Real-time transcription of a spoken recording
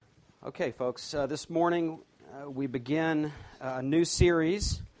Okay, folks, this morning we begin a new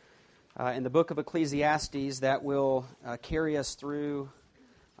series in the book of Ecclesiastes that will carry us through,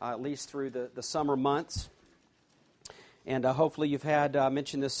 at least through the summer months. And hopefully you've had,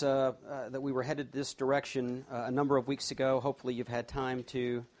 mentioned this, that we were headed this direction a number of weeks ago. Hopefully you've had time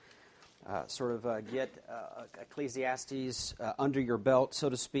to get Ecclesiastes under your belt,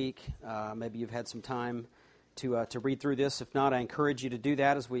 so to speak. Maybe you've had some time to read through this. If not, I encourage you to do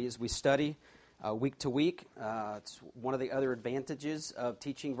that as we study week to week. It's one of the other advantages of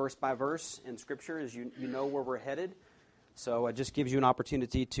teaching verse by verse in Scripture is you know where we're headed. So it just gives you an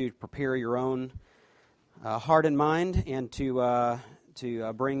opportunity to prepare your own heart and mind, and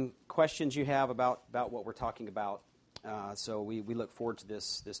to bring questions you have about what we're talking about. So we look forward to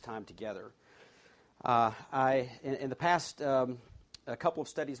this time together. In the past a couple of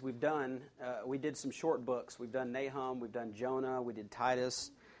studies we've done, we did some short books. We've done Nahum, we've done Jonah, we did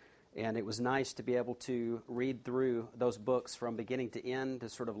Titus, and it was nice to be able to read through those books from beginning to end to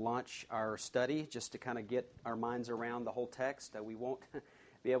sort of launch our study, just to kind of get our minds around the whole text. We won't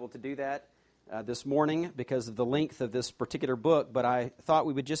be able to do that this morning because of the length of this particular book, but I thought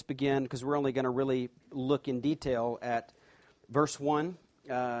we would just begin because we're only going to really look in detail at verse 1.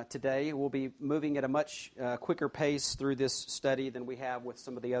 Today. We'll be moving at a much quicker pace through this study than we have with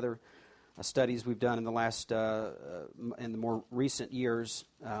some of the other studies we've done in the last, in the more recent years.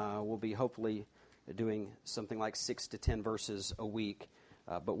 We'll be hopefully doing something like 6 to 10 verses a week,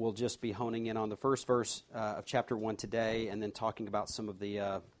 but we'll just be honing in on the first verse of chapter 1 today, and then talking about some of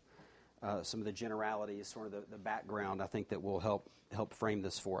the generalities, sort of the background. I think that will help frame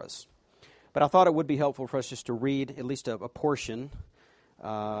this for us. But I thought it would be helpful for us just to read at least a portion.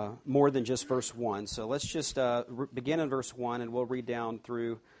 More than just verse 1. So let's just begin in verse 1, and we'll read down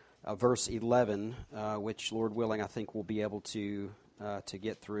through verse 11, which, Lord willing, I think we'll be able to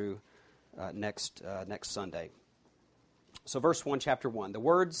get through next Sunday. So verse 1, chapter 1. The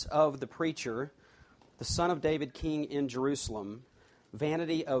words of the preacher, the son of David, king in Jerusalem.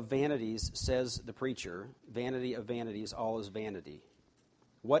 Vanity of vanities, says the preacher. Vanity of vanities, all is vanity.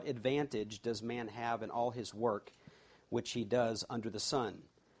 What advantage does man have in all his work which he does under the sun?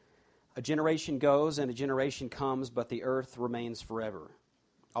 A generation goes and a generation comes, but the earth remains forever.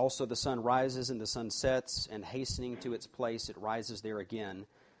 Also the sun rises and the sun sets, and hastening to its place it rises there again,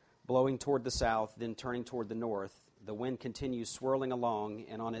 blowing toward the south, then turning toward the north. The wind continues swirling along,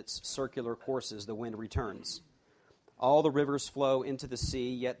 and on its circular courses the wind returns. All the rivers flow into the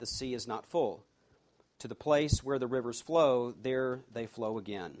sea, yet the sea is not full. To the place where the rivers flow, there they flow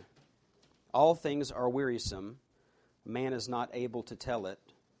again. All things are wearisome. Man is not able to tell it.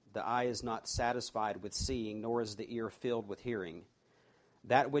 The eye is not satisfied with seeing, nor is the ear filled with hearing.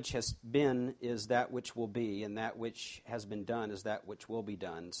 That which has been is that which will be, and that which has been done is that which will be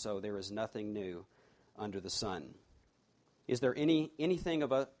done. So there is nothing new under the sun. Is there anything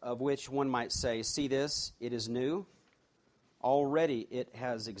of which one might say, see this, it is new? Already it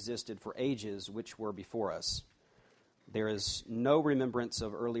has existed for ages which were before us. There is no remembrance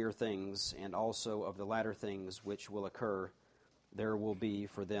of earlier things, and also of the latter things which will occur. There will be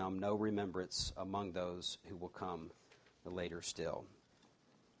for them no remembrance among those who will come later still.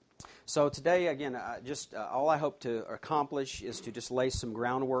 So today, again, all I hope to accomplish is to just lay some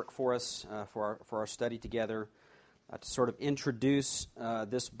groundwork for us for our study together, to sort of introduce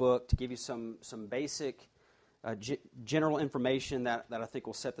this book, to give you some basic general information that I think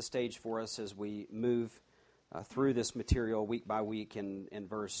will set the stage for us as we move through this material week by week and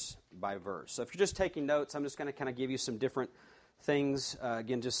verse by verse. So if you're just taking notes, I'm just going to kind of give you some different things.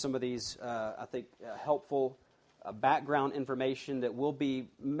 Again, just some of these, I think, helpful background information that we'll be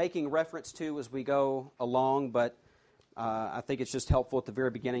making reference to as we go along, but I think it's just helpful at the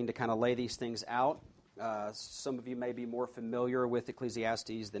very beginning to kind of lay these things out. Some of you may be more familiar with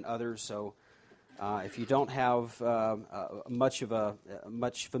Ecclesiastes than others, so if you don't have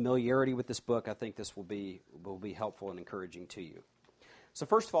much familiarity with this book, I think this will be helpful and encouraging to you. So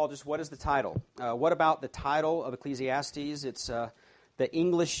first of all, just what is the title? What about the title of Ecclesiastes? It's the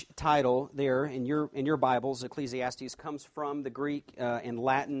English title there in your Bibles. Ecclesiastes comes from the Greek and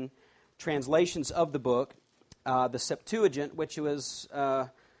Latin translations of the book. The Septuagint, which was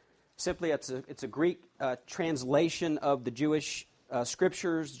simply it's a Greek translation of the Jewish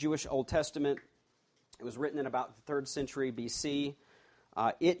scriptures, Jewish Old Testament. It was written in about the 3rd century B.C.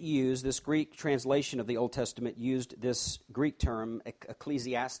 This Greek translation of the Old Testament used this Greek term,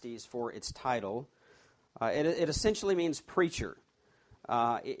 Ecclesiastes, for its title. It essentially means preacher.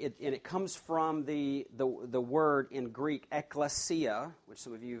 It comes from the word in Greek, ekklesia, which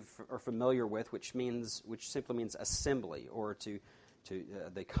some of you are familiar with, which simply means assembly, or to to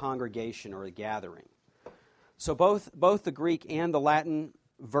the congregation or a gathering. So both the Greek and the Latin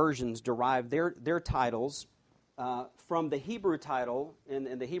versions derive their titles from the Hebrew title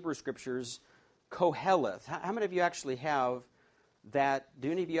in the Hebrew Scriptures, Koheleth. How many of you actually have that?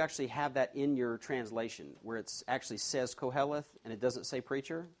 Do any of you actually have that in your translation where it actually says Koheleth and it doesn't say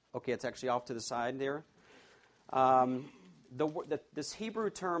preacher? Okay, it's actually off to the side there. This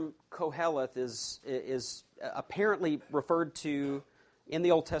Hebrew term Koheleth is apparently referred to in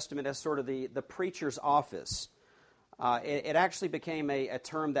the Old Testament as sort of the preacher's office. It actually became a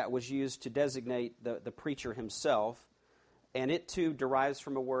term that was used to designate the preacher himself, and it too derives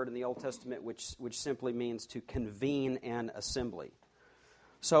from a word in the Old Testament which simply means to convene an assembly.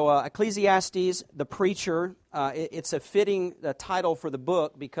 So Ecclesiastes, the preacher, it's a fitting title for the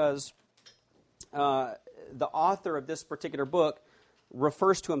book because the author of this particular book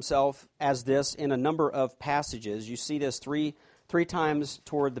refers to himself as this in a number of passages. You see this three times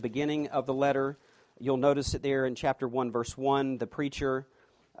toward the beginning of the letter. You'll notice it there in chapter 1, verse 1, the preacher.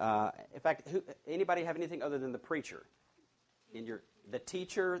 In fact, anybody have anything other than the preacher? The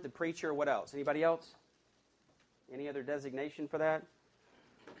teacher, the preacher, what else? Anybody else? Any other designation for that?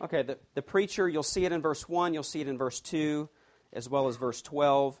 Okay, the preacher, you'll see it in verse 1, you'll see it in verse 2, as well as verse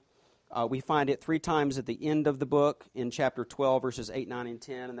 12. We find it 3 times at the end of the book in chapter 12, verses 8, 9, and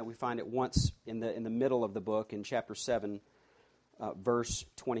 10, and then we find it once in the middle of the book in chapter 7, verse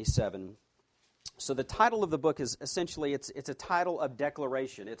 27. So the title of the book is essentially, it's a title of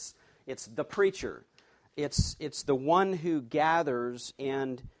declaration. It's the preacher. It's the one who gathers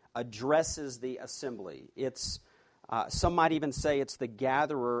and addresses the assembly. Some might even say it's the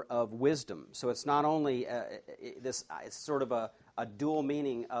gatherer of wisdom. So it's not only it's sort of a dual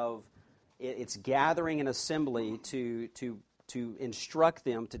meaning of it's gathering an assembly to instruct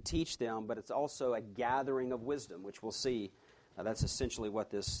them, to teach them, but it's also a gathering of wisdom, which we'll see. That's essentially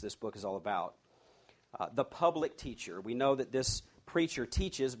what this book is all about. The public teacher. We know that this preacher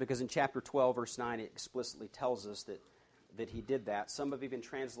teaches because in chapter 12, verse 9, it explicitly tells us that he did that. Some have even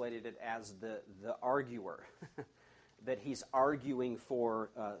translated it as the arguer, that he's arguing for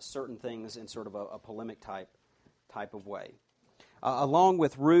certain things in sort of a polemic type of way. Along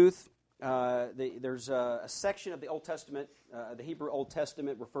with Ruth, there's a section of the Old Testament, the Hebrew Old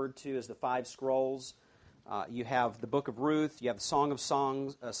Testament referred to as the 5 scrolls. You have the book of Ruth, you have the Song of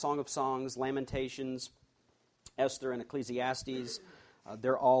Songs, Lamentations, Esther, and Ecclesiastes.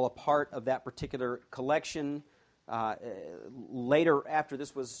 They're all a part of that particular collection. Later, after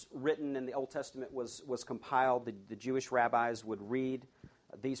this was written and the Old Testament was compiled, the Jewish rabbis would read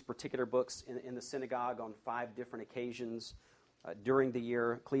these particular books in the synagogue on 5 different occasions during the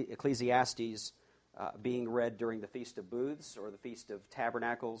year. Ecclesiastes being read during the Feast of Booths or the Feast of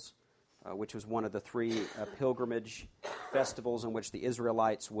Tabernacles, which was one of the 3 pilgrimage festivals in which the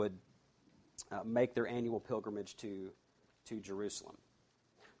Israelites would make their annual pilgrimage to Jerusalem.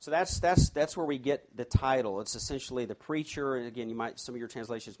 So that's where we get the title. It's essentially the preacher, and again, some of your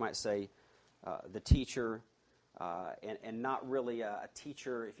translations might say the teacher, and not really a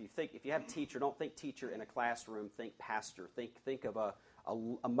teacher. If you have teacher, don't think teacher in a classroom. Think pastor. Think of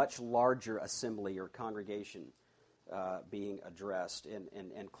a much larger assembly or congregation being addressed,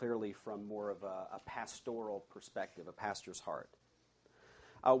 and clearly from more of a pastoral perspective, a pastor's heart.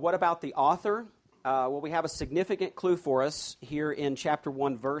 What about the author? Well, we have a significant clue for us here in chapter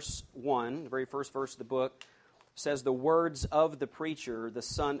 1, verse 1. The very first verse of the book says, "The words of the preacher, the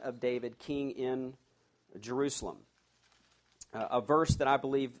son of David, king in Jerusalem." A verse that I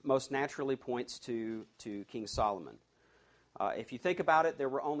believe most naturally points to King Solomon. If you think about it, there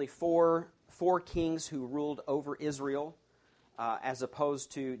were only four kings who ruled over Israel as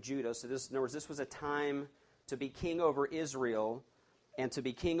opposed to Judah. So in other words, this was a time to be king over Israel, and to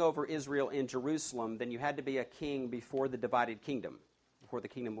be king over Israel in Jerusalem, then you had to be a king before the divided kingdom, before the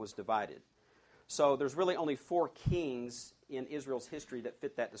kingdom was divided. So there's really only 4 kings in Israel's history that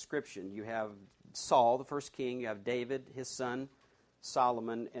fit that description. You have Saul, the first king. You have David, his son,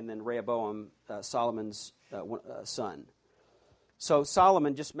 Solomon, and then Rehoboam, Solomon's son. So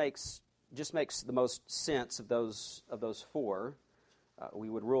Solomon just makes the most sense of those 4. We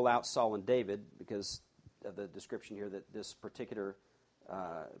would rule out Saul and David because of the description here that this particular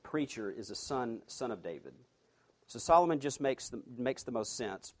preacher is a son of David. So Solomon just makes the most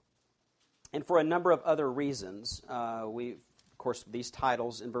sense. And for a number of other reasons, of course, these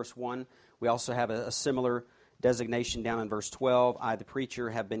titles in verse 1, we also have a similar designation down in verse 12. I, the preacher,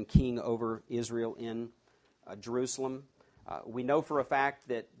 have been king over Israel in Jerusalem. We know for a fact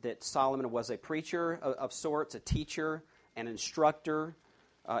that Solomon was a preacher of sorts, a teacher, an instructor,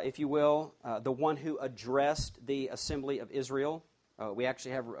 if you will, the one who addressed the assembly of Israel We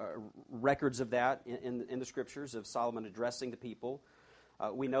actually have records of that in the Scriptures of Solomon addressing the people.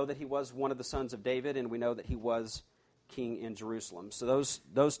 We know that he was one of the sons of David, and we know that he was king in Jerusalem. So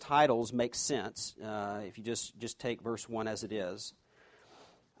those titles make sense if you just take verse 1 as it is.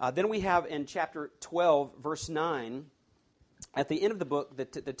 Then we have in chapter 12, verse 9, at the end of the book,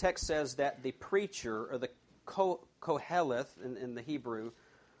 the text says that the preacher, or the Koheleth in the Hebrew,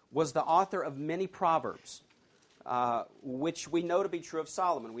 was the author of many proverbs, which we know to be true of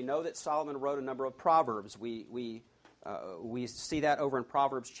Solomon. We know that Solomon wrote a number of proverbs. We see that over in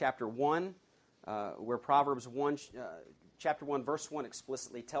Proverbs chapter 1, where Proverbs 1, chapter 1, verse 1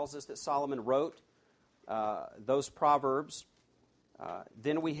 explicitly tells us that Solomon wrote those proverbs.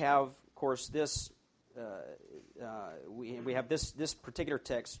 Then we have, of course, this we have this particular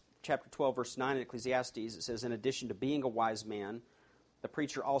text, chapter 12, verse 9 in Ecclesiastes. It says, in addition to being a wise man, the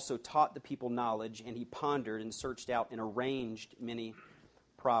preacher also taught the people knowledge, and he pondered and searched out and arranged many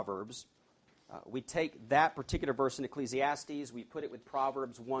proverbs. We take that particular verse in Ecclesiastes, we put it with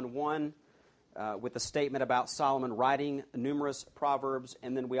Proverbs 1:1, with a statement about Solomon writing numerous proverbs,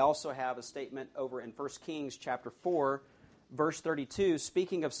 and then we also have a statement over in 1 Kings chapter 4, verse 32,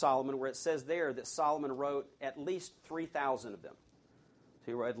 speaking of Solomon, where it says there that Solomon wrote at least 3,000 of them. So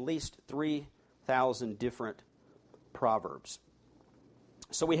he wrote at least 3,000 different proverbs.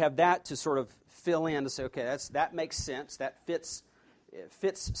 So we have that to sort of fill in to say, okay, that makes sense. That fits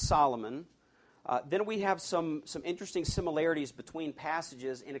Solomon. Then we have some interesting similarities between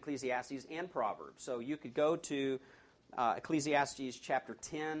passages in Ecclesiastes and Proverbs. So you could go to Ecclesiastes chapter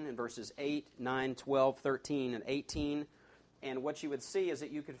 10 and verses 8, 9, 12, 13, and 18. And what you would see is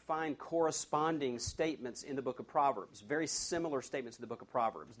that you could find corresponding statements in the book of Proverbs, very similar statements in the book of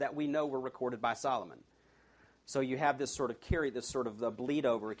Proverbs that we know were recorded by Solomon. So you have this sort of bleed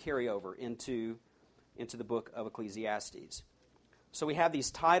over, carry over into the book of Ecclesiastes. So we have these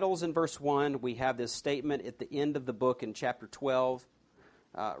titles in verse 1. We have this statement at the end of the book in chapter 12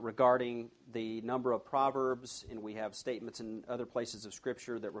 regarding the number of proverbs, and we have statements in other places of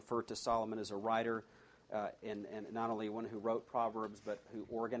Scripture that refer to Solomon as a writer, and not only one who wrote proverbs, but who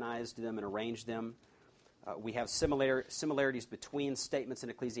organized them and arranged them. We have similarities between statements in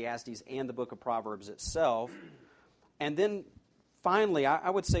Ecclesiastes and the book of Proverbs itself. And then finally, I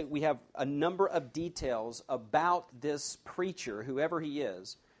would say we have a number of details about this preacher, whoever he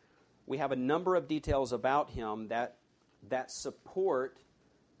is. We have a number of details about him that support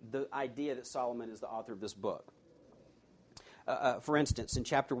the idea that Solomon is the author of this book. For instance, in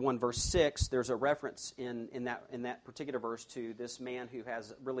chapter 1, verse 6, there's a reference in that particular verse to this man who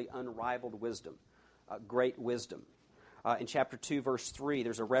has really unrivaled wisdom, great wisdom. In chapter 2, verse 3,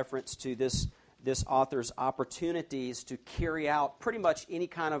 there's a reference to this author's opportunities to carry out pretty much any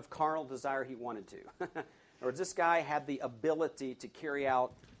kind of carnal desire he wanted to. In other words, this guy had the ability to carry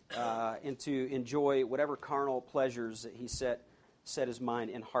out and to enjoy whatever carnal pleasures that he set his mind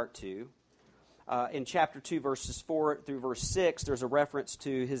and heart to. In chapter 2, verses 4 through verse 6, there's a reference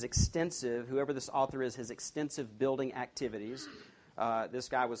to his extensive, whoever this author is, his extensive building activities. This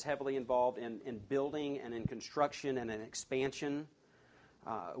guy was heavily involved in building and in construction and in expansion.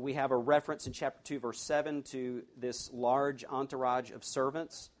 We have a reference in chapter 2, verse 7 to this large entourage of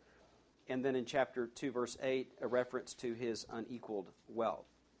servants. And then in chapter 2, verse 8, a reference to his unequaled wealth.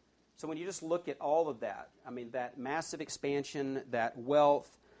 So when you just look at all of that, I mean, that massive expansion, that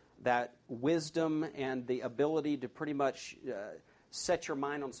wealth, that wisdom, and the ability to pretty much set your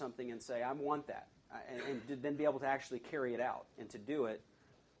mind on something and say, I want that, and then be able to actually carry it out and to do it,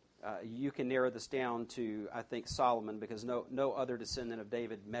 you can narrow this down to, I think, Solomon, because no other descendant of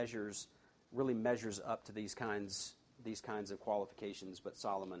David really measures up to these kinds of qualifications but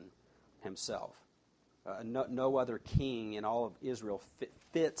Solomon himself. No other king in all of Israel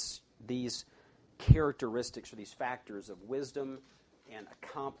fits these characteristics or these factors of wisdom and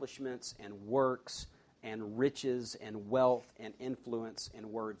accomplishments and works and riches and wealth and influence and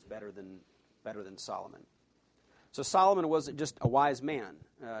words better than Solomon. So Solomon wasn't just a wise man.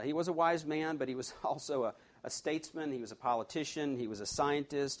 He was a wise man, but he was also a statesman. He was a politician. He was a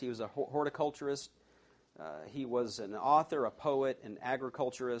scientist. He was a horticulturist. He was an author, a poet, an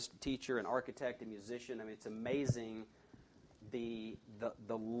agriculturist, teacher, an architect, a musician. I mean, it's amazing the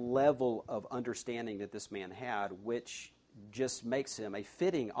level of understanding that this man had, which just makes him a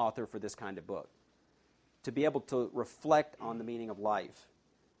fitting author for this kind of book. To be able to reflect on the meaning of life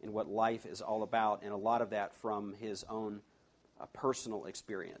and what life is all about, and a lot of that from his own personal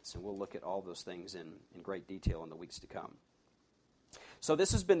experience. And we'll look at all those things in great detail in the weeks to come. So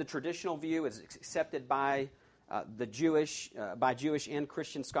this has been the traditional view. It's accepted by Jewish and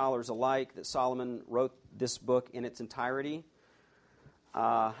Christian scholars alike that Solomon wrote this book in its entirety.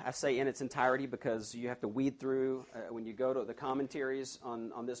 I say in its entirety because you have to weed through. When you go to the commentaries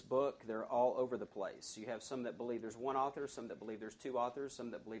on this book, they're all over the place. You have some that believe there's one author, some that believe there's two authors,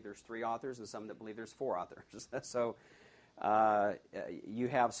 some that believe there's three authors, and some that believe there's four authors. So you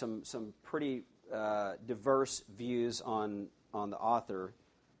have some pretty diverse views on the author.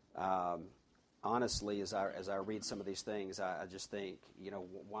 Honestly, as I read some of these things, I just think,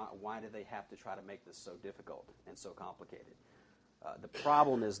 why do they have to try to make this so difficult and so complicated? The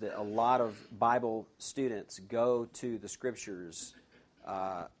problem is that a lot of Bible students go to the Scriptures,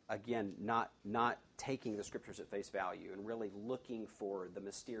 again, not taking the Scriptures at face value and really looking for the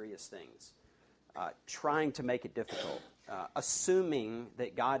mysterious things, trying to make it difficult, assuming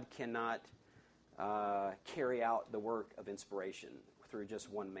that God cannot carry out the work of inspiration through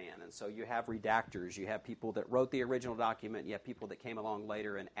just one man. And so you have redactors, you have people that wrote the original document, you have people that came along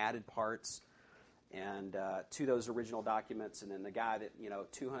later and added parts and to those original documents, and then the guy that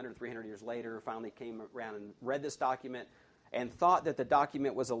 200, 300 years later finally came around and read this document and thought that the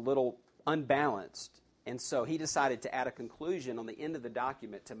document was a little unbalanced, and so he decided to add a conclusion on the end of the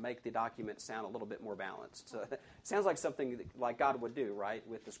document to make the document sound a little bit more balanced. So it sounds like something like God would do, right,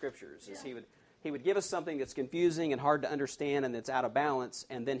 with the Scriptures, is He would give us something that's confusing and hard to understand and that's out of balance,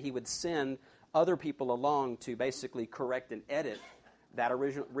 and then He would send other people along to basically correct and edit that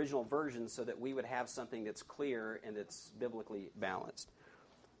original version so that we would have something that's clear and that's biblically balanced.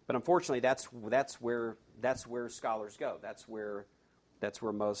 But unfortunately, that's where scholars go. That's where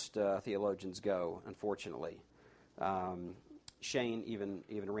most theologians go. Unfortunately, Shane even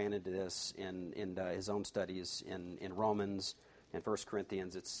ran into this in his own studies in Romans and 1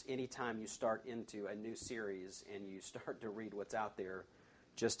 Corinthians. It's anytime you start into a new series and you start to read what's out there,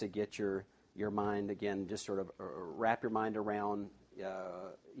 just to get your mind again, just sort of wrap your mind around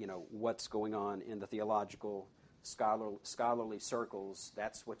what's going on in the theological, scholarly circles.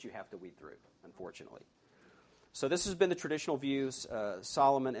 That's what you have to weed through, unfortunately. So this has been the traditional views.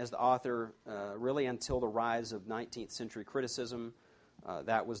 Solomon as the author, really until the rise of 19th century criticism,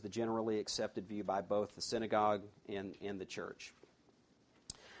 that was the generally accepted view by both the synagogue and the church.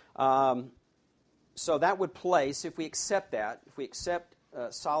 So that would place, if we accept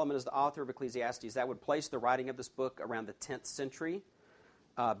Solomon as the author of Ecclesiastes, that would place the writing of this book around the 10th century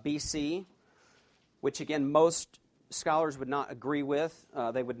BC, which again most scholars would not agree with.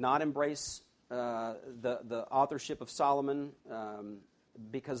 They would not embrace the authorship of Solomon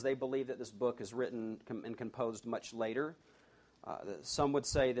because they believe that this book is written and composed much later. Some would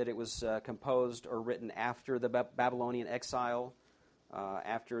say that it was composed or written after the Babylonian exile,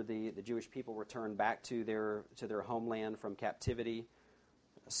 after the Jewish people returned back to their homeland from captivity.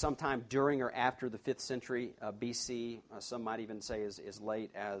 Sometime during or after the 5th century BC. Some might even say as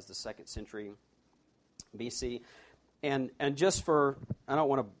late as the 2nd century BC. And just for, I don't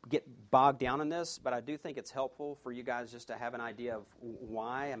want to get bogged down in this, but I do think it's helpful for you guys just to have an idea of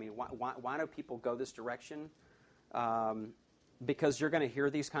why. I mean, why do people go this direction? Because you're going to hear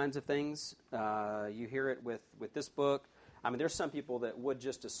these kinds of things. You hear it with this book. I mean, there's some people that would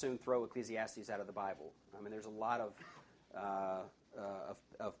just as soon throw Ecclesiastes out of the Bible. I mean, there's a lot of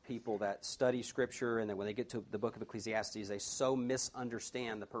people that study Scripture, and then when they get to the book of Ecclesiastes, they so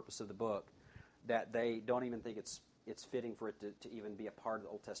misunderstand the purpose of the book that they don't even think it's fitting for it to even be a part of the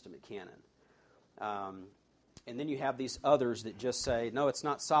Old Testament canon. And then you have these others that just say, no, it's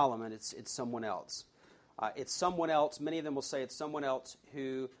not Solomon, it's someone else. It's someone else. Many of them will say it's someone else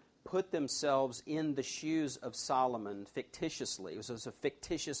who put themselves in the shoes of Solomon fictitiously. It was a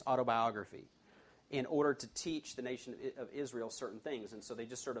fictitious autobiography in order to teach the nation of Israel certain things. And so they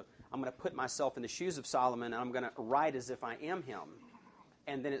just sort of, I'm going to put myself in the shoes of Solomon, and I'm going to write as if I am him.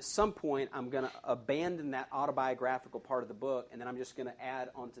 And then at some point, I'm going to abandon that autobiographical part of the book, and then I'm just going to add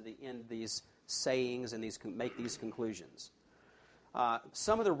onto the end these sayings and make these conclusions.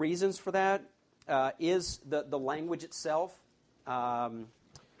 Some of the reasons for that is the language itself.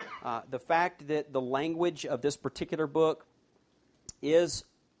 The fact that the language of this particular book is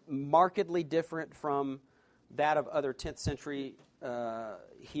markedly different from that of other 10th century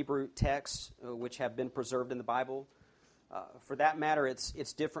Hebrew texts which have been preserved in the Bible. For that matter,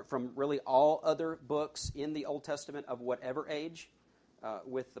 it's different from really all other books in the Old Testament of whatever age,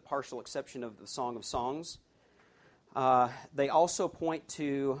 with the partial exception of the Song of Songs. They also point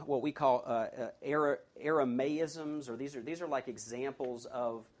to what we call Aramaisms, or these are like examples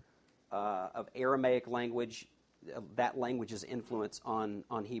of Aramaic language, that language's influence on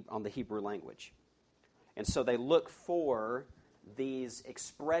the Hebrew language. And so they look for these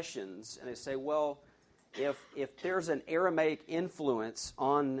expressions, and they say, well, if there's an Aramaic influence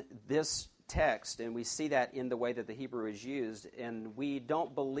on this text, and we see that in the way that the Hebrew is used, and we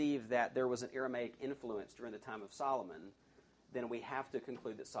don't believe that there was an Aramaic influence during the time of Solomon, then we have to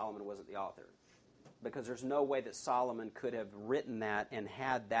conclude that Solomon wasn't the author. Because there's no way that Solomon could have written that and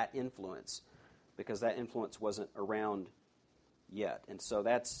had that influence, because that influence wasn't around yet. And so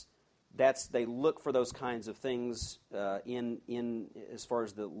that's they look for those kinds of things in as far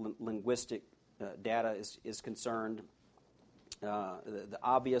as the linguistic data is concerned. The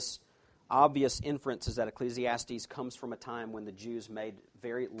obvious inference is that Ecclesiastes comes from a time when the Jews made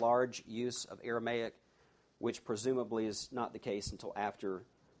very large use of Aramaic, which presumably is not the case until after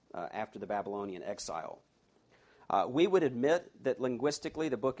the Babylonian exile. We would admit that linguistically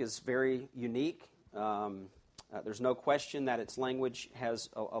the book is very unique. There's no question that its language has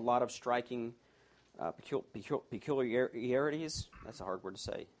a lot of striking peculiarities. That's a hard word to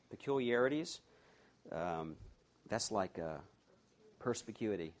say. Peculiarities. That's like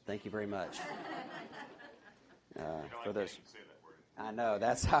perspicuity. Thank you very much. For those. I know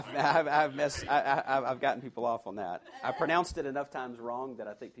that's I've gotten people off on that. I pronounced it enough times wrong that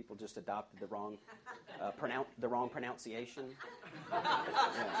I think people just adopted the wrong pronunciation.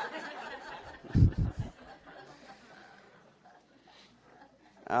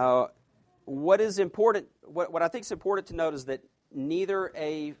 What is important? What I think is important to note is that neither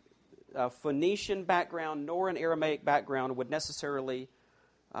a Phoenician background nor an Aramaic background would necessarily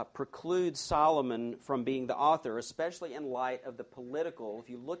preclude Solomon from being the author, especially in light of the political. If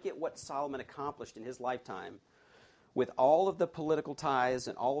you look at what Solomon accomplished in his lifetime, with all of the political ties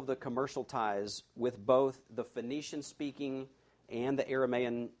and all of the commercial ties with both the Phoenician-speaking and the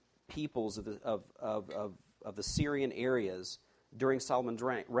Aramaean peoples of the Syrian areas during Solomon's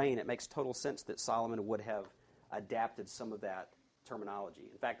reign, it makes total sense that Solomon would have adapted some of that terminology.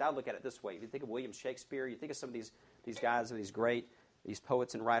 In fact, I look at it this way. If you think of William Shakespeare, you think of some of these guys, these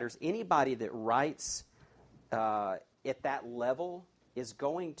poets and writers, anybody that writes at that level is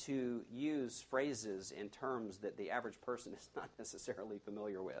going to use phrases and terms that the average person is not necessarily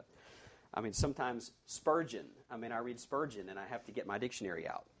familiar with. I mean, sometimes Spurgeon, I read Spurgeon and I have to get my dictionary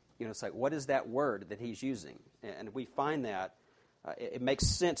out. It's like, what is that word that he's using? And we find that it makes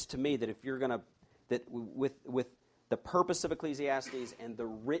sense to me that if you're going to, that with the purpose of Ecclesiastes and the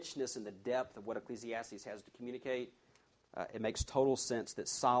richness and the depth of what Ecclesiastes has to communicate, it makes total sense that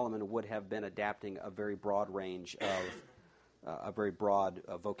Solomon would have been adapting a very broad range of a very broad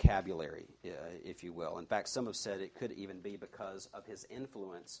vocabulary, if you will. In fact, some have said it could even be because of his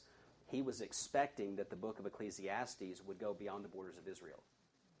influence. He was expecting that the book of Ecclesiastes would go beyond the borders of Israel.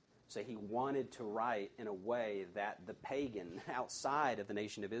 So he wanted to write in a way that the pagan outside of the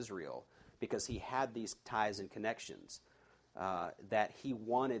nation of Israel, because he had these ties and connections, that he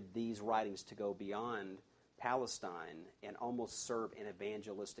wanted these writings to go beyond Palestine and almost serve an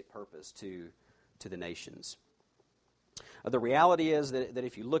evangelistic purpose to the nations. The reality is that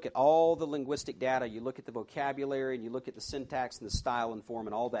if you look at all the linguistic data, you look at the vocabulary, and you look at the syntax and the style and form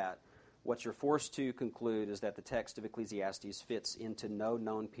and all that, what you're forced to conclude is that the text of Ecclesiastes fits into no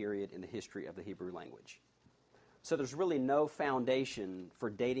known period in the history of the Hebrew language. So there's really no foundation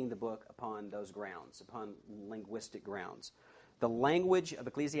for dating the book upon those grounds, upon linguistic grounds. The language of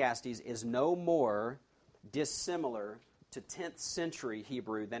Ecclesiastes is no more dissimilar to 10th century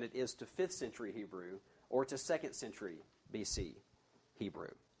Hebrew than it is to 5th century Hebrew or to 2nd century BC Hebrew.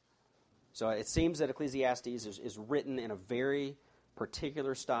 So it seems that Ecclesiastes is written in a very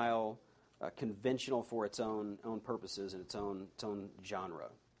particular style, conventional for its own purposes and its own genre.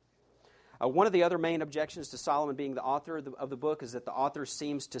 One of the other main objections to Solomon being the author of the book is that the author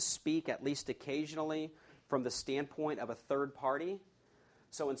seems to speak, at least occasionally, from the standpoint of a third party.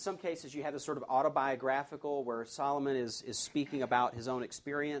 So in some cases you have this sort of autobiographical where Solomon is speaking about his own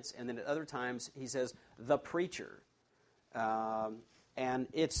experience, and then at other times he says, the preacher. And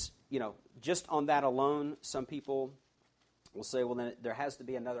it's, just on that alone, some people will say, well, then there has to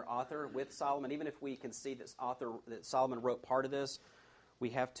be another author with Solomon. Even if we can see that Solomon wrote part of this, we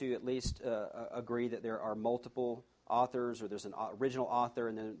have to at least agree that there are multiple authors, or there's an original author,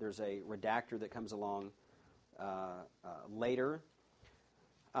 and then there's a redactor that comes along later.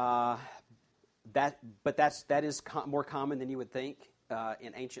 That is more common than you would think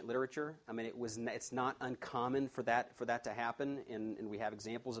in ancient literature. It's not uncommon for that to happen, and we have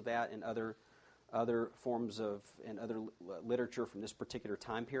examples of that in other forms of and other literature from this particular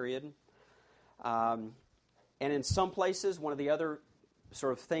time period. And in some places, one of the other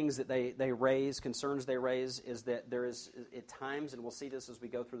sort of things that they raise, concerns they raise, is that there is at times, and we'll see this as we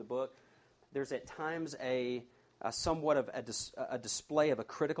go through the book, there's at times somewhat of a display of a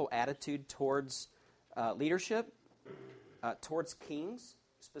critical attitude towards leadership, towards kings.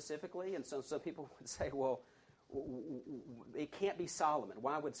 specifically, and so some people would say, well, it can't be Solomon.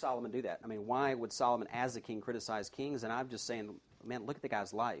 Why would Solomon do that? I mean, why would Solomon, as a king, criticize kings? And I'm just saying, man, look at the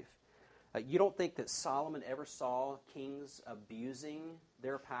guy's life. You don't think that Solomon ever saw kings abusing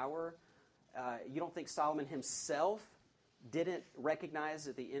their power? You don't think Solomon himself didn't recognize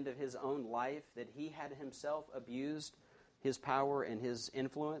at the end of his own life that he had himself abused his power and his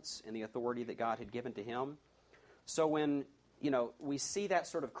influence and the authority that God had given to him? So when, we see that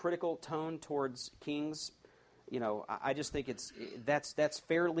sort of critical tone towards kings, I just think that's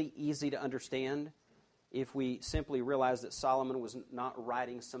fairly easy to understand if we simply realize that Solomon was not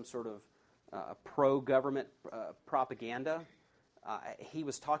writing some sort of pro-government propaganda. He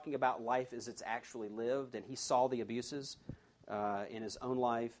was talking about life as it's actually lived, and he saw the abuses in his own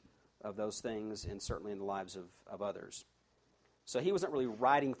life of those things, and certainly in the lives of others. So he wasn't really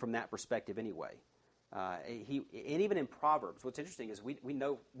writing from that perspective anyway. And even in Proverbs, what's interesting is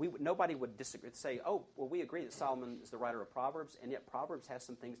nobody would disagree, say, oh, well, we agree that Solomon is the writer of Proverbs, and yet Proverbs has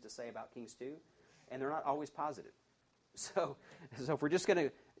some things to say about kings too, and they're not always positive. So if we're just going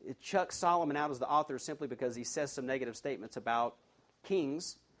to chuck Solomon out as the author simply because he says some negative statements about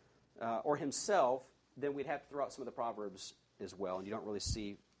kings or himself, then we'd have to throw out some of the Proverbs as well, and you don't really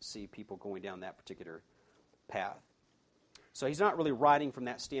see people going down that particular path. So he's not really writing from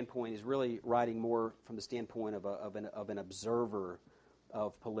that standpoint. He's really writing more from the standpoint of an observer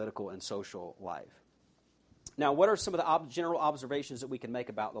of political and social life. Now, what are some of the general observations that we can make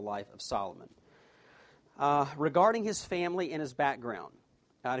about the life of Solomon? Regarding his family and his background.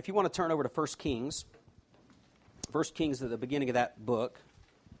 If you want to turn over to 1 Kings at the beginning of that book,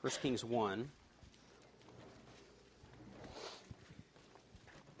 1 Kings 1.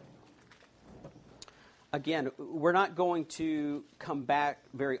 Again, we're not going to come back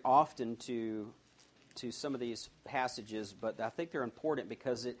very often to some of these passages, but I think they're important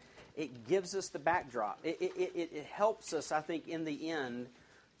because it gives us the backdrop. It helps us, I think, in the end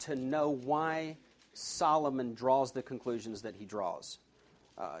to know why Solomon draws the conclusions that he draws,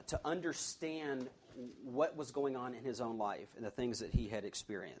 to understand what was going on in his own life and the things that he had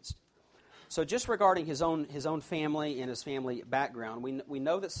experienced. So just regarding his own family and his family background, we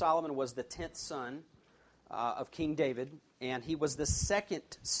know that Solomon was the 10th son of King David, and he was the second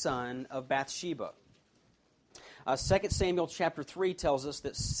son of Bathsheba. 2 Samuel chapter 3 tells us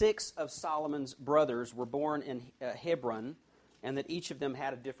that 6 of Solomon's brothers were born in Hebron, and that each of them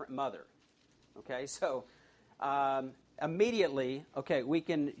had a different mother. Okay, so immediately, we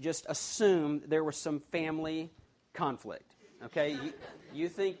can just assume there was some family conflict. Okay, you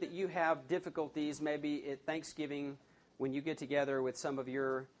think that you have difficulties maybe at Thanksgiving when you get together with some of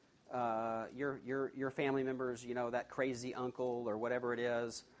your family members, that crazy uncle or whatever it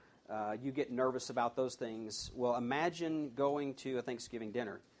is. You get nervous about those things. Well, imagine going to a Thanksgiving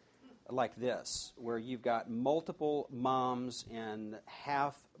dinner like this, where you've got multiple moms and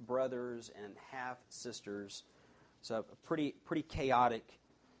half brothers and half sisters. So a pretty chaotic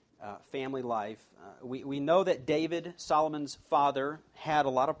family life. We know that David, Solomon's father, had a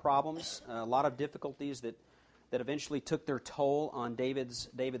lot of problems, a lot of difficulties that eventually took their toll on David's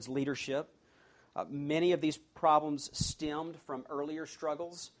leadership. Many of these problems stemmed from earlier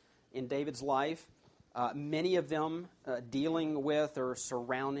struggles in David's life, many of them dealing with or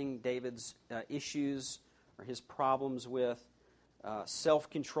surrounding David's issues or his problems with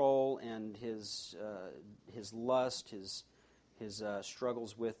self-control and his lust, his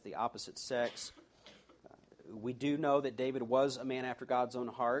struggles with the opposite sex. We do know that David was a man after God's own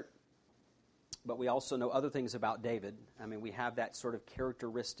heart, but we also know other things about David. I mean, we have that sort of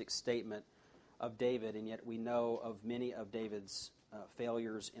characteristic statement of David, and yet we know of many of David's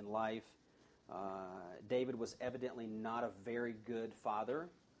failures in life. David was evidently not a very good father.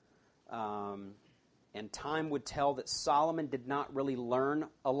 And time would tell that Solomon did not really learn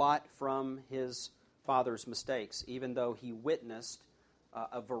a lot from his father's mistakes, even though he witnessed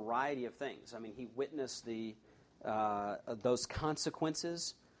a variety of things. I mean, he witnessed those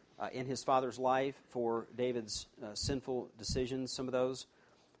consequences in his father's life for David's sinful decisions, some of those.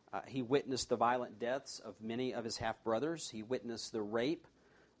 He witnessed the violent deaths of many of his half-brothers. He witnessed the rape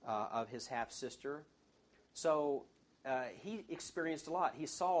of his half-sister. So he experienced a lot. He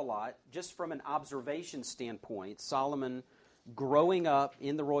saw a lot. Just from an observation standpoint, Solomon, growing up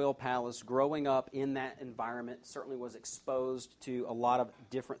in the royal palace, growing up in that environment, certainly was exposed to a lot of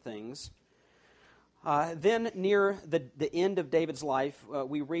different things. Then near the end of David's life,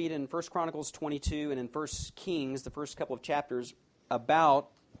 we read in 1 Chronicles 22 and in 1 Kings, the first couple of chapters, about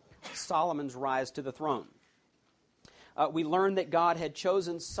Solomon's rise to the throne. We learn that God had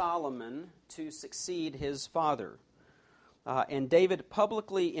chosen Solomon to succeed his father. And David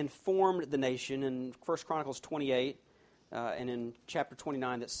publicly informed the nation in 1 Chronicles 28 and in chapter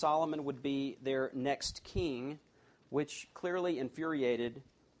 29 that Solomon would be their next king, which clearly infuriated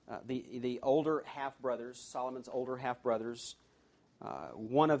the older half-brothers, Solomon's older half-brothers.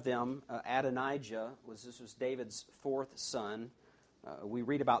 One of them, Adonijah, this was David's fourth son. We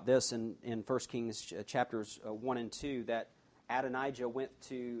read about this in 1 Kings chapters 1 and 2, that Adonijah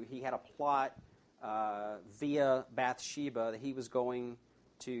he had a plot via Bathsheba that he was going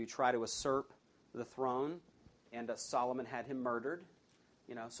to try to usurp the throne, and Solomon had him murdered.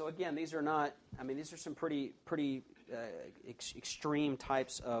 So again, these are some pretty extreme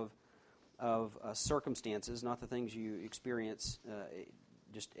types of circumstances, not the things you experience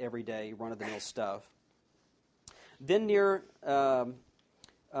just everyday run-of-the-mill stuff. Then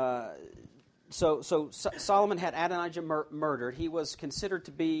Solomon had Adonijah murdered. He was considered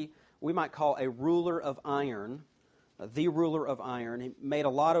to be, we might call, a ruler of iron, the ruler of iron. He made a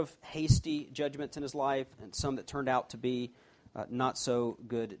lot of hasty judgments in his life, and some that turned out to be not so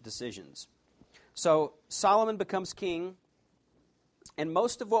good decisions. So Solomon becomes king, and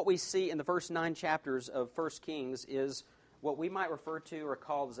most of what we see in the first 9 chapters of 1 Kings is what we might refer to or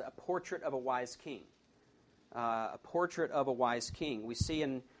call as a portrait of a wise king. A portrait of a wise king. We see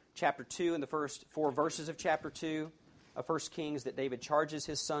in chapter 2, in the first 4 verses of chapter 2 of 1 Kings, that David charges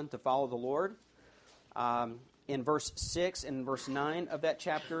his son to follow the Lord. In verse 6 and verse 9 of that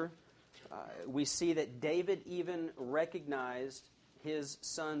chapter, we see that David even recognized his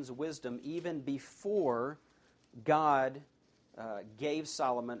son's wisdom even before God gave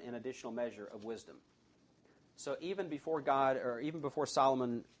Solomon an additional measure of wisdom. So even before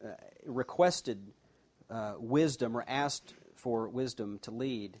Solomon requested wisdom or asked for wisdom to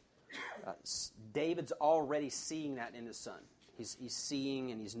lead, David's already seeing that in his son. He's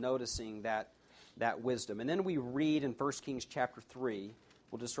seeing and he's noticing that wisdom. And then we read in 1 Kings chapter 3,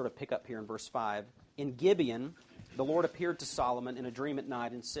 we'll just sort of pick up here in verse 5. In Gibeon, the Lord appeared to Solomon in a dream at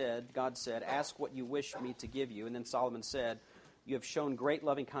night and God said, "Ask what you wish me to give you." And then Solomon said, "You have shown great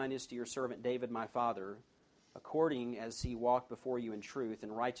loving kindness to your servant David my father, according as he walked before you in truth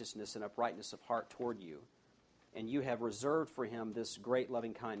and righteousness and uprightness of heart toward you. And you have reserved for him this great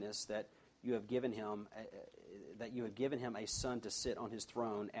loving kindness that you have given him, a son to sit on his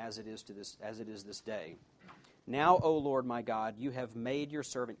throne as it is this day. Now, O Lord my God, you have made your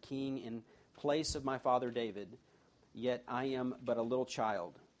servant king in place of my father David, yet I am but a little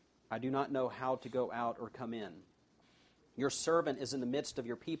child. I do not know how to go out or come in. Your servant is in the midst of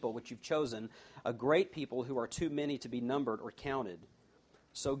your people, which you've chosen, a great people who are too many to be numbered or counted.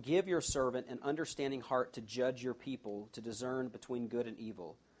 So give your servant an understanding heart to judge your people, to discern between good and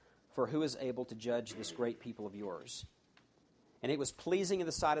evil. For who is able to judge this great people of yours?" And it was pleasing in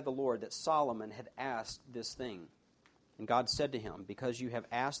the sight of the Lord that Solomon had asked this thing. And God said to him, "Because you have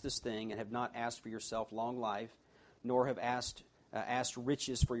asked this thing and have not asked for yourself long life, nor have asked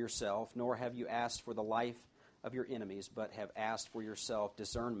riches for yourself, nor have you asked for the life of your enemies, but have asked for yourself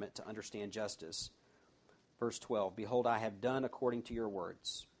discernment to understand justice." Verse 12, "Behold, I have done according to your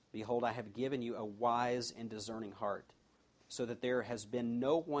words. Behold, I have given you a wise and discerning heart, so that there has been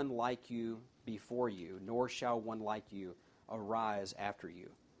no one like you before you, nor shall one like you arise after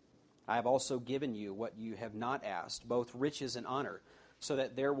you. I have also given you what you have not asked, both riches and honor, so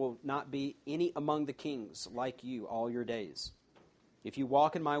that there will not be any among the kings like you all your days. If you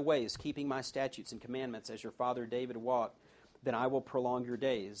walk in my ways, keeping my statutes and commandments as your father David walked, then I will prolong your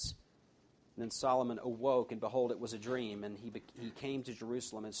days." And then Solomon awoke, and behold, it was a dream, and he came to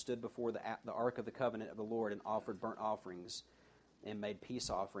Jerusalem and stood before the ark of the covenant of the Lord and offered burnt offerings and made peace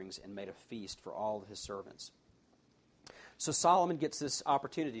offerings and made a feast for all of his servants. So Solomon gets this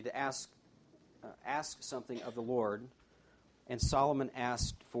opportunity to ask something of the Lord, and Solomon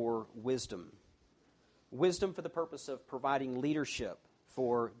asked for wisdom. Wisdom for the purpose of providing leadership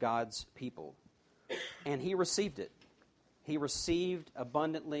for God's people. And he received it. He received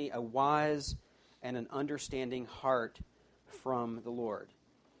abundantly a wise and an understanding heart from the Lord.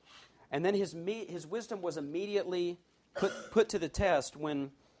 And then his wisdom was immediately put to the test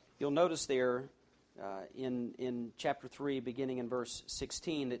when, you'll notice there in chapter 3, beginning in verse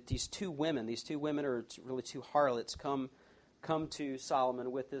 16, that these two women are really two harlots, come to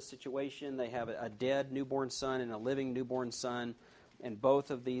Solomon with this situation. They have a dead newborn son and a living newborn son, and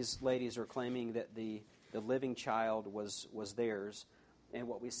both of these ladies are claiming that the living child was theirs. And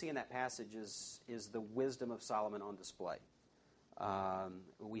what we see in that passage is the wisdom of Solomon on display.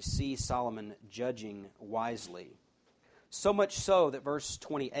 We see Solomon judging wisely. So much so that verse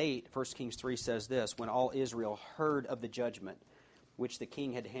 28, 1 Kings 3 says this, "When all Israel heard of the judgment which the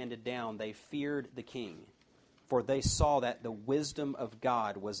king had handed down, they feared the king. for they saw that the wisdom of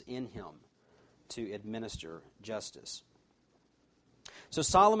God was in him to administer justice. So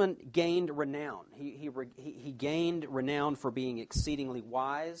Solomon gained renown. He gained renown for being exceedingly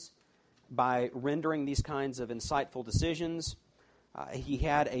wise by rendering these kinds of insightful decisions. He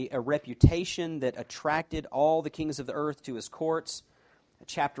had a reputation that attracted all the kings of the earth to his courts.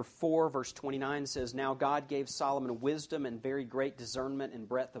 Chapter 4, verse 29 says, Now God gave Solomon wisdom and very great discernment and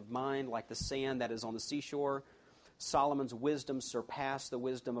breadth of mind, like the sand that is on the seashore. Solomon's wisdom surpassed the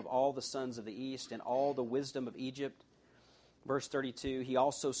wisdom of all the sons of the east and all the wisdom of Egypt. Verse 32, he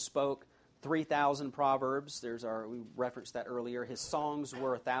also spoke 3,000 proverbs. We referenced that earlier. His songs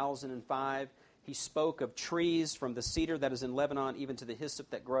were 1,005. He spoke of trees from the cedar that is in Lebanon, even to the hyssop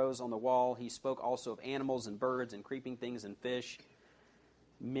that grows on the wall. He spoke also of animals and birds and creeping things and fish.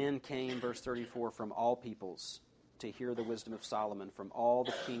 Men came, verse 34, from all peoples to hear the wisdom of Solomon, from all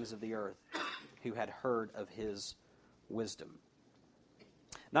the kings of the earth who had heard of his wisdom.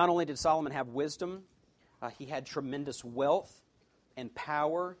 Not only did Solomon have wisdom, he had tremendous wealth and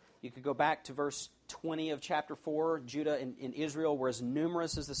power. You could go back to verse 20 of chapter 4. Judah and Israel were as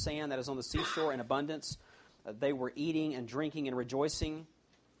numerous as the sand that is on the seashore in abundance. They were eating and drinking and rejoicing.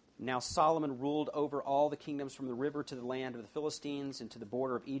 Now Solomon ruled over all the kingdoms from the river to the land of the Philistines and to the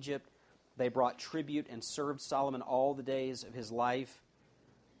border of Egypt. They brought tribute and served Solomon all the days of his life.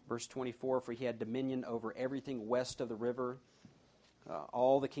 Verse 24, for he had dominion over everything west of the river.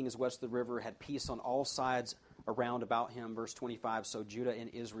 All the kings west of the river had peace on all sides around about him. Verse 25, so Judah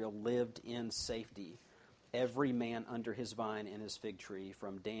and Israel lived in safety, every man under his vine and his fig tree,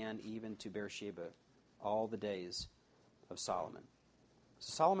 from Dan even to Beersheba, all the days of Solomon.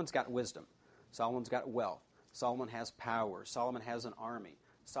 So Solomon's got wisdom. Solomon's got wealth. Solomon has power. Solomon has an army.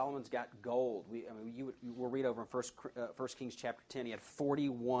 Solomon's got gold. We'll read over in 1 Kings chapter 10. He had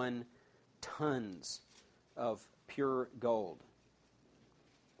 41 tons of pure gold.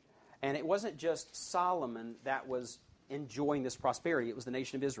 And it wasn't just Solomon that was enjoying this prosperity. It was the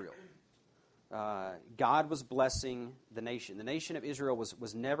nation of Israel. God was blessing the nation. The nation of Israel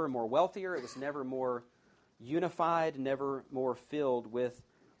was never more wealthier. It was never more unified, never more filled with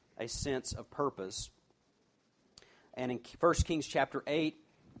a sense of purpose. And in 1 Kings chapter 8,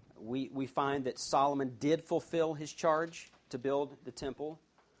 we find that Solomon did fulfill his charge to build the temple.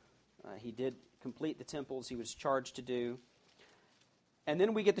 He did complete the temples he was charged to do. And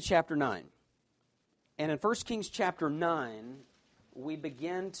then we get to chapter 9. And in 1 Kings chapter 9, we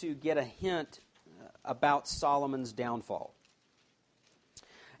begin to get a hint about Solomon's downfall.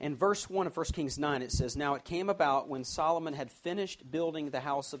 In verse 1 of 1 Kings 9, it says, Now it came about when Solomon had finished building the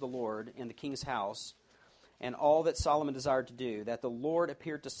house of the Lord and the king's house, and all that Solomon desired to do, that the Lord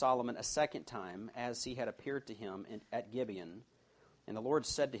appeared to Solomon a second time, as he had appeared to him at Gibeon. And the Lord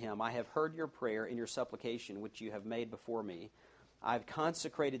said to him, I have heard your prayer and your supplication, which you have made before me. I have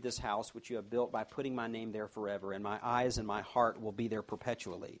consecrated this house which you have built by putting my name there forever, and my eyes and my heart will be there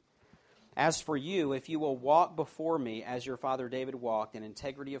perpetually. As for you, if you will walk before me as your father David walked, in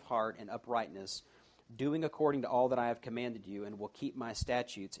integrity of heart and uprightness, doing according to all that I have commanded you, and will keep my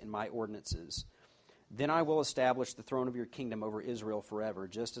statutes and my ordinances, then I will establish the throne of your kingdom over Israel forever,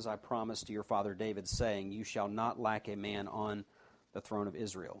 just as I promised to your father David, saying, You shall not lack a man on the throne of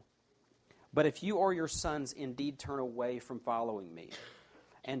Israel. But if you or your sons indeed turn away from following me,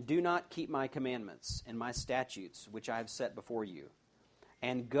 and do not keep my commandments and my statutes which I have set before you,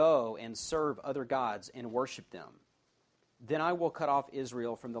 and go and serve other gods and worship them, then I will cut off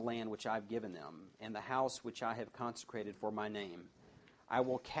Israel from the land which I have given them, and the house which I have consecrated for my name I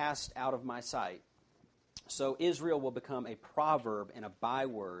will cast out of my sight. So Israel will become a proverb and a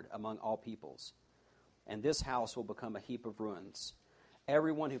byword among all peoples, and this house will become a heap of ruins.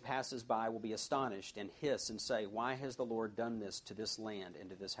 Everyone who passes by will be astonished and hiss and say, Why has the Lord done this to this land and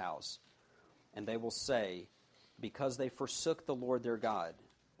to this house? And they will say, Because they forsook the Lord their God,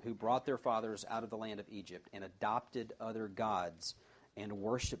 who brought their fathers out of the land of Egypt, and adopted other gods, and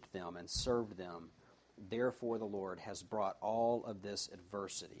worshipped them, and served them. Therefore the Lord has brought all of this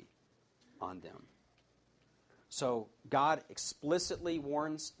adversity on them. So God explicitly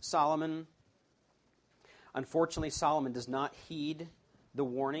warns Solomon. Unfortunately, Solomon does not heed the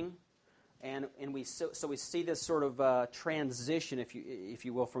warning, and we see this sort of transition, if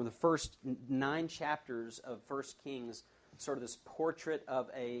you will, from the first 9 chapters of 1 Kings, sort of this portrait of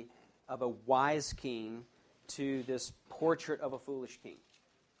a wise king to this portrait of a foolish king.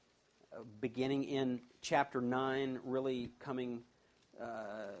 Beginning in chapter 9, really coming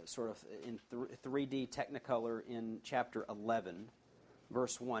sort of in 3D Technicolor in chapter 11.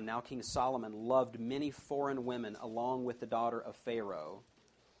 Verse 1, Now King Solomon loved many foreign women along with the daughter of Pharaoh,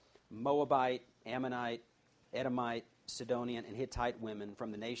 Moabite, Ammonite, Edomite, Sidonian, and Hittite women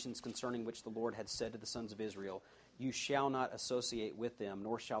from the nations concerning which the Lord had said to the sons of Israel, you shall not associate with them,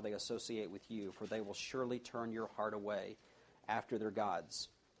 nor shall they associate with you, for they will surely turn your heart away after their gods.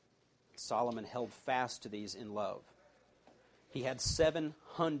 Solomon held fast to these in love. He had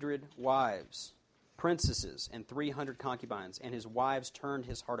 700 wives, princesses, and 300 concubines, and his wives turned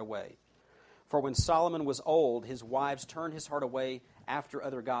his heart away. For when Solomon was old, his wives turned his heart away after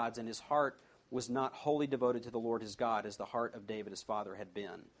other gods, and his heart was not wholly devoted to the Lord his God, as the heart of David his father had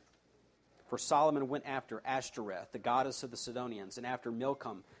been. For Solomon went after Ashtoreth, the goddess of the Sidonians, and after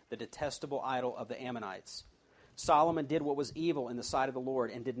Milcom, the detestable idol of the Ammonites. Solomon did what was evil in the sight of the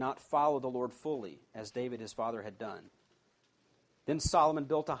Lord, and did not follow the Lord fully, as David his father had done. Then Solomon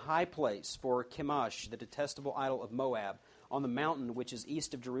built a high place for Chemosh, the detestable idol of Moab, on the mountain which is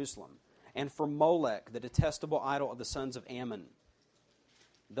east of Jerusalem, and for Molech, the detestable idol of the sons of Ammon.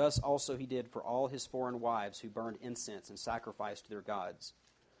 Thus also he did for all his foreign wives who burned incense and sacrificed to their gods.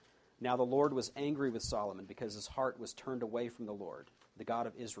 Now the Lord was angry with Solomon because his heart was turned away from the Lord, the God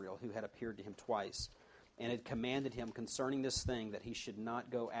of Israel, who had appeared to him twice, and had commanded him concerning this thing that he should not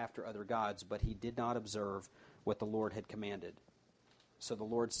go after other gods, but he did not observe what the Lord had commanded. So the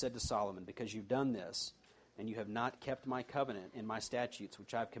Lord said to Solomon, because you've done this, and you have not kept my covenant and my statutes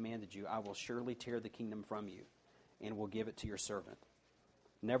which I have commanded you, I will surely tear the kingdom from you, and will give it to your servant.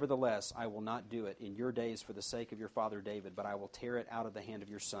 Nevertheless, I will not do it in your days for the sake of your father David, but I will tear it out of the hand of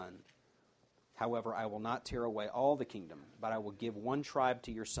your son. However, I will not tear away all the kingdom, but I will give one tribe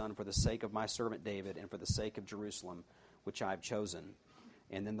to your son for the sake of my servant David and for the sake of Jerusalem, which I have chosen.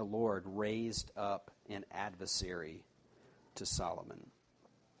 And then the Lord raised up an adversary to Solomon.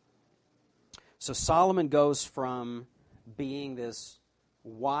 So Solomon goes from being this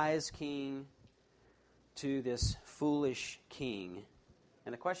wise king to this foolish king.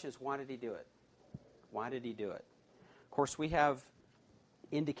 And the question is, why did he do it? Why did he do it? Of course, we have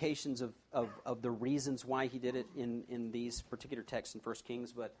indications of the reasons why he did it in these particular texts in 1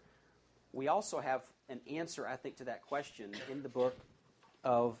 Kings, but we also have an answer, I think, to that question in the book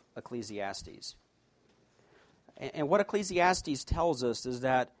of Ecclesiastes. And what Ecclesiastes tells us is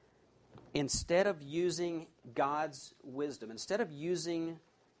that instead of using God's wisdom, instead of using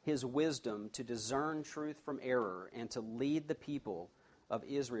his wisdom to discern truth from error and to lead the people of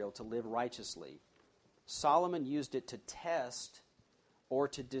Israel to live righteously, Solomon used it to test or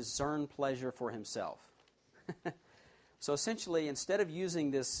to discern pleasure for himself. So essentially, instead of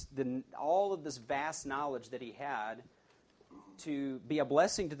using all of this vast knowledge that he had to be a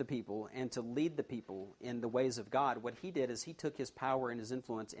blessing to the people and to lead the people in the ways of God, what he did is he took his power and his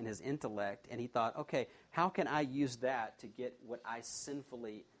influence and his intellect, and he thought, okay, how can I use that to get what I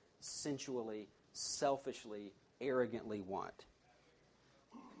sinfully, sensually, selfishly, arrogantly want?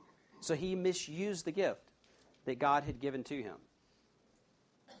 So he misused the gift that God had given to him.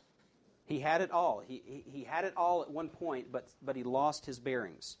 He had it all. He had it all at one point, but he lost his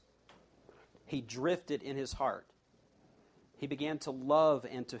bearings. He drifted in his heart. He began to love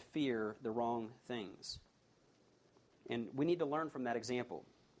and to fear the wrong things. And we need to learn from that example.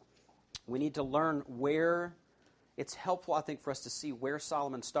 We need to learn where it's helpful, I think, for us to see where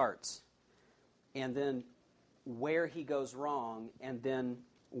Solomon starts, and then where he goes wrong, and then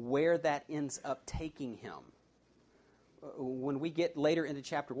where that ends up taking him. When we get later into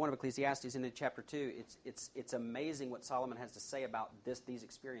chapter 1 of Ecclesiastes, into chapter 2, it's amazing what Solomon has to say about these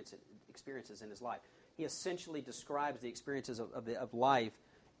experiences in his life. He essentially describes the experiences of life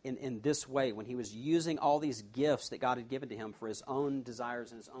in this way. When he was using all these gifts that God had given to him for his own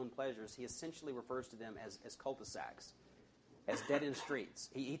desires and his own pleasures, he essentially refers to them as cul-de-sacs, as dead-end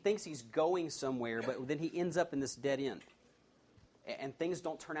streets. He thinks he's going somewhere, but then he ends up in this dead end. And things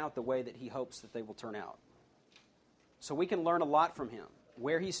don't turn out the way that he hopes that they will turn out. So we can learn a lot from him.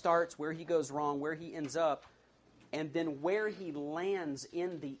 Where he starts, where he goes wrong, where he ends up, and then where he lands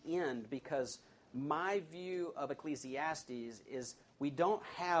in the end, because my view of Ecclesiastes is we don't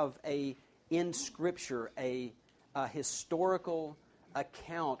have in Scripture a historical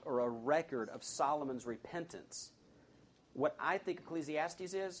account or a record of Solomon's repentance. What I think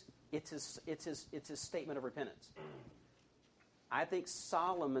Ecclesiastes is, it's his statement of repentance. I think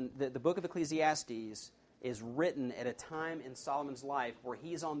Solomon, the book of Ecclesiastes, is written at a time in Solomon's life where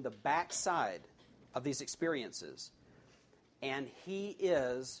he's on the backside of these experiences, and he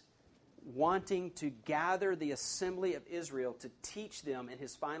is wanting to gather the assembly of Israel to teach them in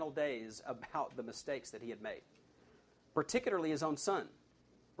his final days about the mistakes that he had made, particularly his own son,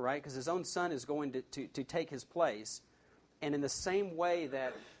 right? Because his own son is going to take his place, and in the same way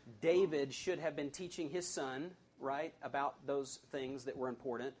that David should have been teaching his son, right, about those things that were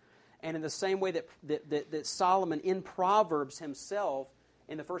important, And in the same way that Solomon in Proverbs himself,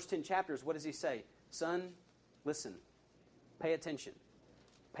 in the first 10 chapters, what does he say? Son, listen, pay attention.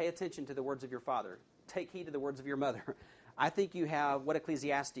 Pay attention to the words of your father. Take heed to the words of your mother. I think you have, what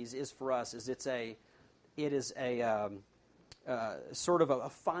Ecclesiastes is for us, is it is a sort of a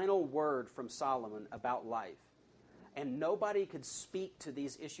final word from Solomon about life. And nobody could speak to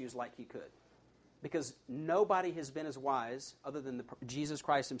these issues like he could. Because nobody has been as wise, other than Jesus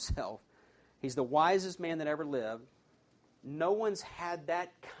Christ himself. He's the wisest man that ever lived. No one's had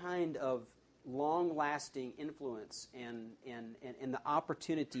that kind of long-lasting influence and the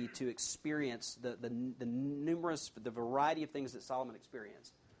opportunity to experience the variety of things that Solomon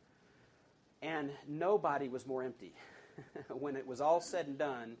experienced. And nobody was more empty. When it was all said and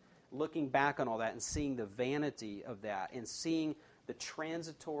done, looking back on all that and seeing the vanity of that and seeing the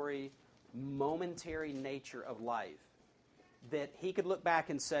transitory, momentary nature of life, that he could look back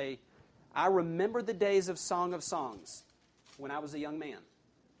and say, I remember the days of Song of Songs when I was a young man.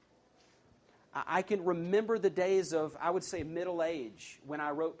 I can remember the days of, I would say, middle age when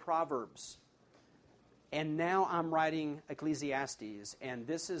I wrote Proverbs. And now I'm writing Ecclesiastes, and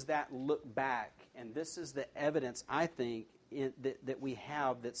this is that look back, and this is the evidence, I think, that we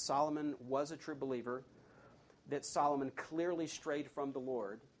have that Solomon was a true believer, that Solomon clearly strayed from the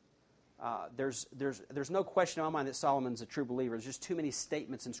Lord. There's no question in my mind that Solomon's a true believer. There's just too many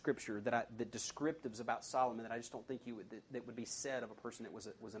statements in Scripture the descriptives about Solomon that I just don't think that would be said of a person that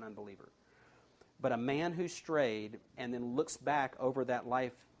was an unbeliever. But a man who strayed and then looks back over that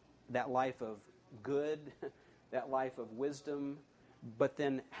life of good, that life of wisdom, but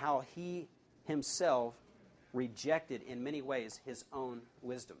then how he himself rejected in many ways his own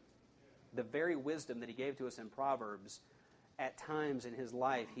wisdom. The very wisdom that he gave to us in Proverbs, at times in his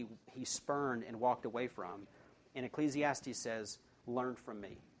life he spurned and walked away from. And Ecclesiastes says, learn from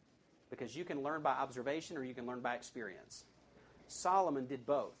me. Because you can learn by observation or you can learn by experience. Solomon did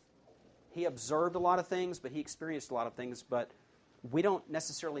both. He observed a lot of things, but he experienced a lot of things. But we don't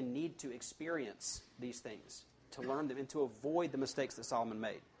necessarily need to experience these things to learn them and to avoid the mistakes that Solomon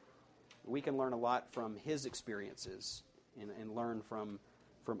made. We can learn a lot from his experiences and learn from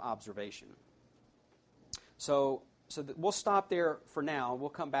observation. So we'll stop there for now. We'll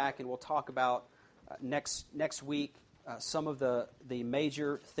come back and we'll talk about next week some of the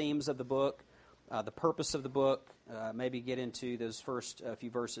major themes of the book, the purpose of the book, maybe get into those first few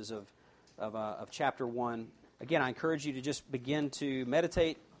verses of chapter 1. Again, I encourage you to just begin to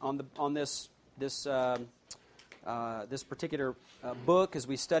meditate on this particular book as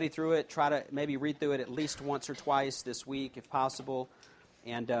we study through it. Try to maybe read through it at least once or twice this week, if possible.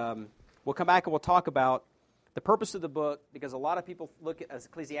 And we'll come back and we'll talk about the purpose of the book, because a lot of people look at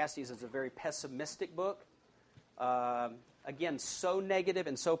Ecclesiastes as a very pessimistic book. Again, so negative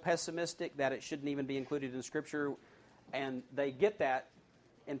and so pessimistic that it shouldn't even be included in Scripture. And they get that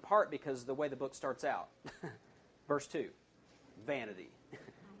in part because of the way the book starts out. Verse 2, vanity,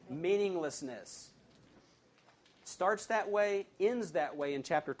 meaninglessness. Starts that way, ends that way in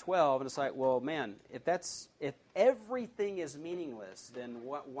chapter 12, and it's like, well, man, if everything is meaningless, then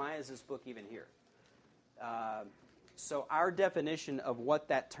why is this book even here? So our definition of what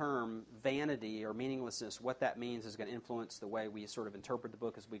that term, vanity or meaninglessness, what that means is going to influence the way we sort of interpret the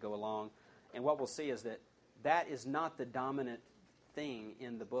book as we go along. And what we'll see is that is not the dominant thing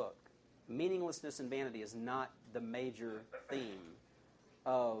in the book. Meaninglessness and vanity is not the major theme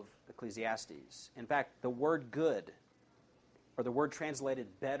of Ecclesiastes. In fact, the word good, or the word translated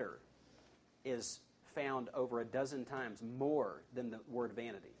better, is found over a dozen times more than the word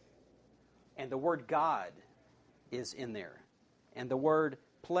vanity. And the word God is in there. And the word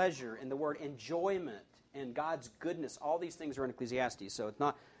pleasure and the word enjoyment and God's goodness, all these things are in Ecclesiastes. So it's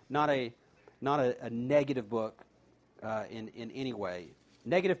not a negative book in any way.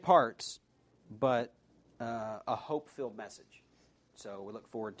 Negative parts, but a hope-filled message. So we look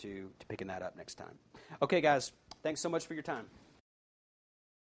forward to picking that up next time. Okay, guys, thanks so much for your time.